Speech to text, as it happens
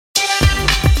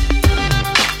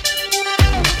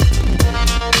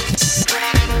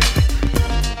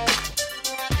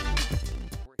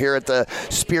here at the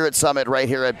Spirit Summit right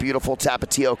here at beautiful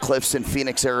Tapatio Cliffs in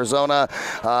Phoenix, Arizona.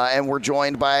 And we're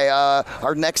joined by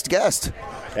our next guest.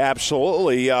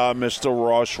 Absolutely, Mr.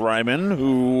 Ross Remien,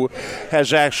 who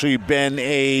has actually been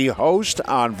a host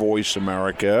on Voice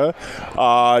America,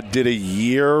 did a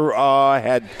year,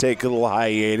 had to take a little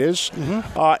hiatus,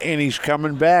 and he's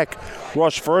coming back.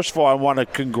 Ross, first of all, I want to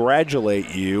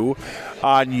congratulate you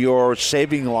on your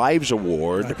Saving Lives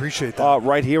Award. I appreciate that.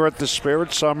 Right here at the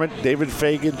Spirit Summit, David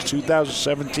Fagan's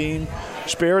 2017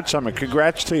 Spirit Summit.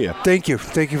 Congrats to you. Thank you.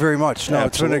 Thank you very much. No,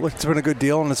 it's been a good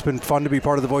deal, and it's been fun to be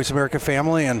part of the Voice America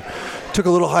family. And took a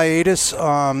little hiatus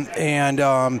and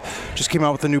just came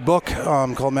out with a new book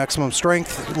called Maximum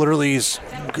Strength. Literally is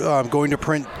going to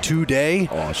print today.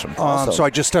 Awesome. So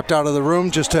I just stepped out of the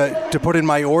room just to put in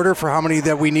my order for how many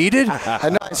that we needed. I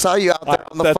know I saw you out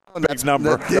there on the phone. That's a big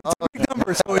number. It's a big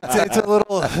number, so it's a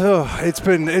little.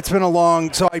 It's been a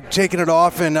long. So I've taken it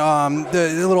off and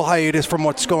the little hiatus from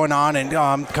what's going on, and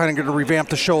kind of going to revamp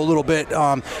the show a little bit,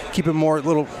 keep it more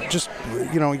little. Just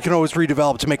you can always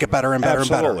redevelop to make it better and better and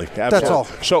better. That's all.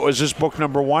 So is this book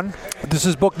number one? This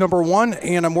is book number one,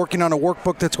 and I'm working on a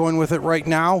workbook that's going with it right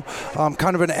now.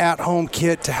 Kind of an at-home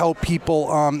kit to help people.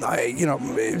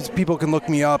 People can look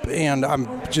me up, and I'm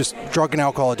just drug and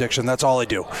alcohol addiction. That's all I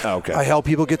do. Okay. I help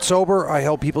people get sober. I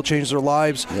help people change their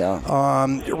lives.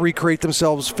 Recreate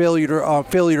themselves.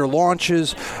 Failure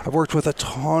launches. I've worked with a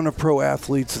ton of pro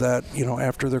athletes that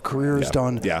after their career is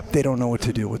done, they don't know what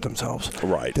to do with themselves.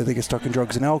 Right. They get stuck in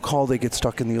drugs and alcohol. They get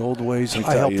stuck in the old ways.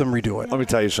 I help them redo it. Let me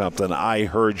tell you something. I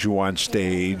heard you on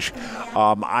stage.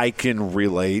 I can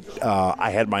relate.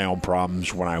 I had my own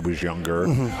problems when I was younger.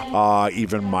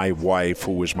 Even my wife,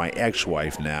 who is my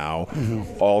ex-wife now,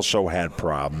 also had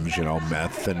problems,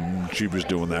 meth, and she was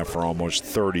doing that for almost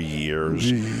 30 years.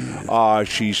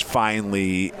 She's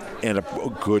finally in a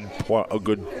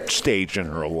good stage in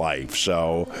her life.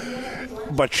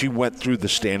 But she went through the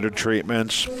standard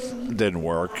treatments. Didn't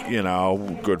work,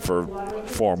 good for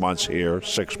 4 months here,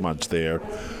 6 months there.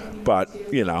 But,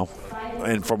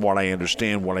 and from what I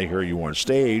understand, when I hear you on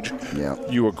stage,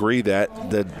 you agree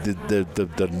that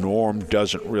the norm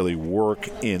doesn't really work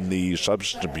in the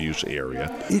substance abuse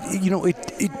area.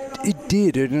 It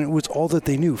did, and it was all that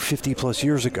they knew 50 plus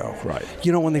years ago. Right.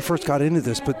 When they first got into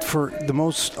this, but for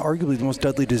arguably the most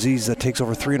deadly disease that takes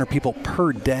over 300 people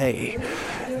per day,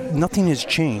 nothing has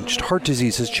changed. Heart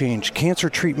disease has changed. Cancer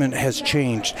treatment has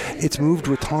changed. It's moved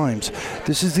with times.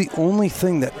 This is the only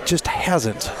thing that just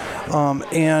hasn't.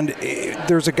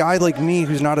 There's a guy like me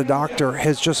who's not a doctor,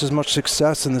 has just as much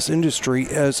success in this industry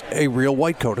as a real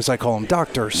white coat, as I call them,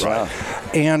 doctors. Wow.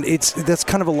 And that's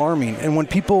kind of alarming. And when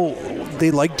people,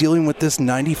 they like dealing with this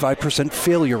 95%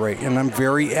 failure rate, and I'm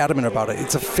very adamant about it.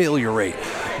 It's a failure rate.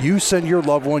 You send your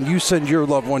loved one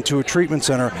to a treatment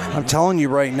center. I'm telling you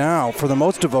right now, for the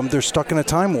most of them, they're stuck in a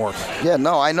time warp. Yeah,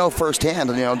 no, I know firsthand.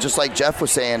 Just like Jeff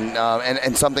was saying,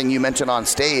 and something you mentioned on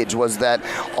stage was that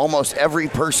almost every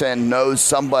person knows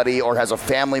somebody or has a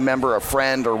family member, a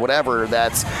friend, or whatever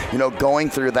that's going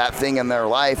through that thing in their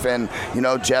life. And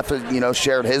Jeff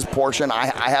shared his portion.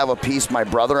 I have a piece. My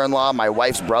brother-in-law, my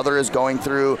wife's brother, is going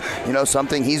through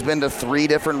something. He's been to 3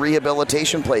 different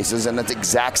rehabilitation places, and it's the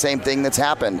exact same thing that's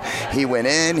happened. He went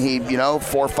in, 4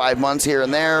 or 5 months here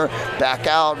and there, back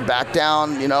out, back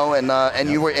down, and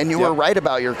you were right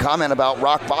about your comment about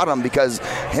rock bottom, because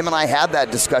him and I had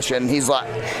that discussion. He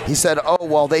said, "Oh,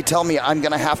 well, they tell me I'm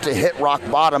going to have to hit rock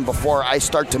bottom before I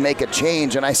start to make a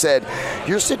change." And I said,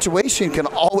 "Your situation can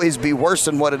always be worse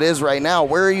than what it is right now.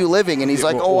 Where are you living?" And he's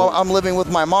like, "Oh, I'm living with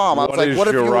my mom." I was like, "What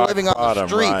if you were living on the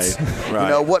streets?"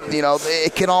 Right.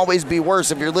 It can always be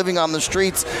worse if you're living on the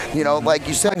streets. Like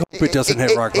you said, I hope it doesn't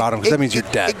hit rock bottom, because that means you're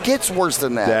dead. It gets worse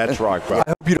than that. That's rock bottom. I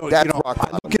hope I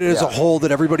look at it as a hole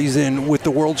that everybody's in with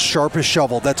the world's sharpest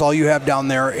shovel. That's all you have down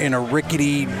there in a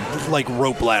rickety,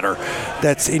 rope ladder.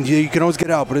 And you can always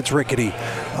get out, but it's rickety.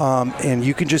 And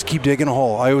you can just keep digging a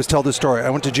hole. I always tell this story. I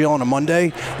went to jail on a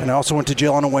Monday, and I also went to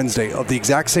jail on a Wednesday of the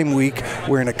exact same week,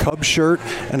 wearing a Cubs shirt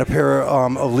and a pair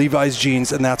of Levi's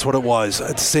jeans, and that's what it was.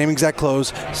 It's the same exact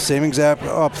clothes, same exact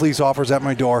police officers at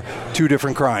my door, 2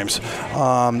 different crimes.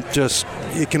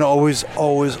 It can always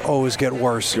get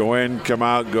worse. Go in, come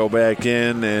out, go back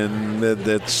in, and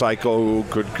that cycle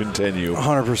could continue.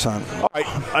 100%. All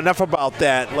right, enough about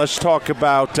that. Let's talk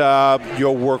about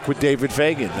your work with David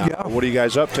Fagan. What are you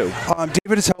guys up love to.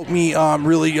 David has helped me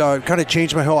really kind of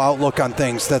change my whole outlook on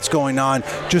things that's going on.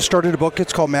 Just started a book.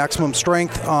 It's called Maximum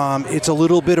Strength. It's a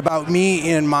little bit about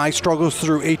me and my struggles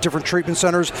through 8 different treatment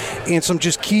centers and some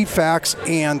just key facts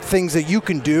and things that you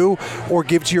can do or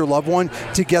give to your loved one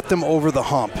to get them over the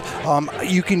hump.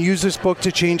 You can use this book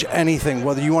to change anything,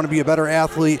 whether you want to be a better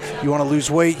athlete, you want to lose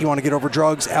weight, you want to get over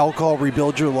drugs, alcohol,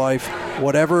 rebuild your life,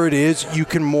 whatever it is, you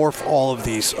can morph all of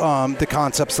these, the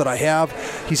concepts that I have.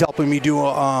 He's helping me do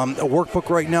a workbook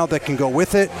right now that can go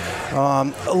with it.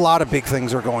 A lot of big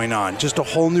things are going on. Just a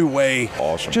whole new way.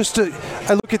 Awesome.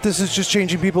 I look at this as just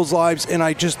changing people's lives, and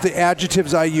the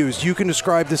adjectives I use, you can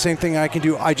describe the same thing I can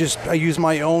do. I use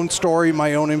my own story,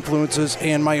 my own influences,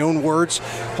 and my own words.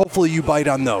 Hopefully you bite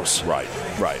on those. Right.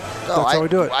 That's how I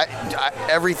do it.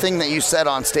 Everything that you said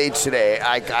on stage today,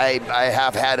 I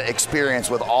have had experience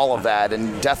with all of that,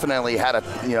 and definitely had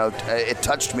it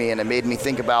touched me, and it made me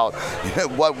think about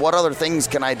what other things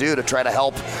can I do to try to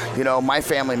help, my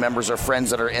family members or friends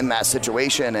that are in that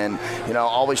situation, and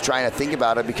always trying to think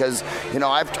about it, because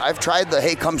I've tried the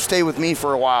hey, come stay with me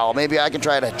for a while, maybe I can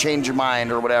try to change your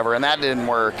mind or whatever, and that didn't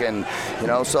work, and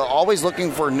so always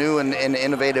looking for new and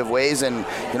innovative ways, and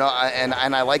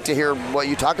I like to hear what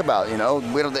you talk about.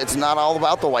 It's not all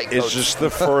about the white coats. Is this the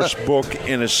first book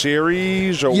in a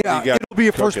series? Or yeah, it'll be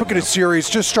a first book in a series.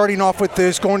 Just starting off with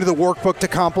this, going to the workbook to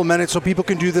complement it so people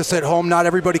can do this at home. Not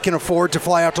everybody can afford to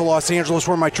fly out to Los Angeles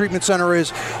where my treatment center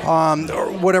is,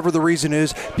 or whatever the reason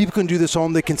is. People can do this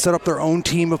home. They can set up their own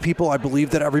team of people. I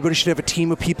believe that everybody should have a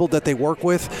team of people that they work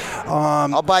with.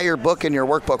 I'll buy your book and your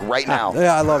workbook right now.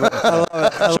 Yeah, I love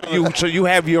it. So you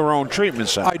have your own treatment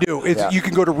center? I do. You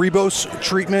can go to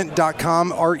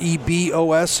rebostreatment.com,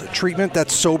 REBOS treatment.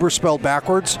 That's sober spelled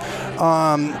backwards.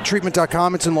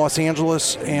 Treatment.com. It's in Los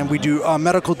Angeles, and we do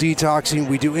medical detoxing.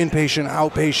 We do inpatient,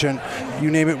 outpatient. You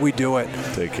name it, we do it.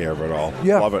 Take care of it all.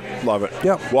 Yeah. Love it.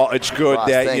 Yeah. Well, it's good Ross,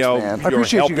 that thanks, man. you're I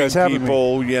appreciate helping you guys having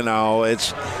people.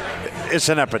 It's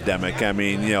an epidemic. I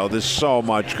mean, there's so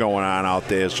much going on out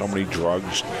there, so many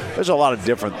drugs. There's a lot of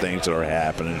different things that are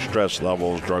happening, stress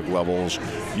levels, drug levels.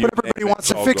 But everybody wants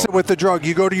to fix it with the drug.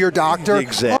 You go to your doctor.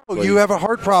 Exactly. Oh, you have a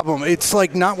heart problem. It's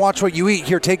like, not watch what you eat.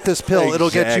 Here, take this pill. Exactly. It'll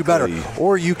get you better.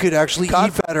 Or you could actually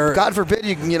eat better. God forbid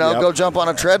you can, go jump on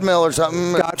a treadmill or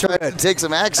something. God and try to forbid. take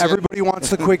some action. Everybody wants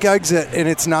the quick exit, and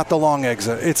it's not the long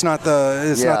exit. It's not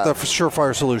the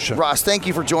surefire solution. Ross, thank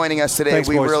you for joining us today. Thanks,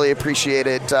 we boys. really appreciate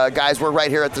it. Guys, we're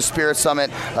right here at the Spirit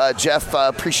Summit. Jeff,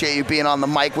 appreciate you being on the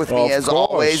mic with me as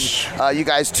always. You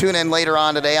guys tune in later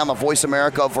on today on the Voice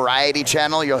America Variety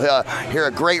channel. You'll hear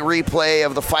a great replay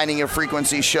of the Finding Your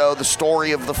Frequency show, the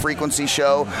story of the Frequency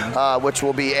show, which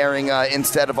will be airing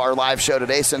instead of our live show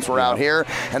today since we're out here.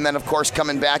 And then, of course,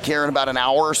 coming back here in about an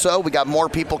hour or so, we got more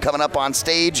people coming up on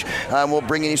stage. We'll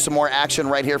bring you some more action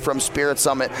right here from Spirit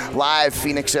Summit live,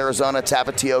 Phoenix, Arizona,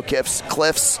 Tapatio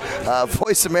Cliffs,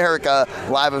 Voice America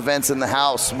live events in the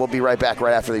house. We'll be right back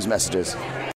right after these messages.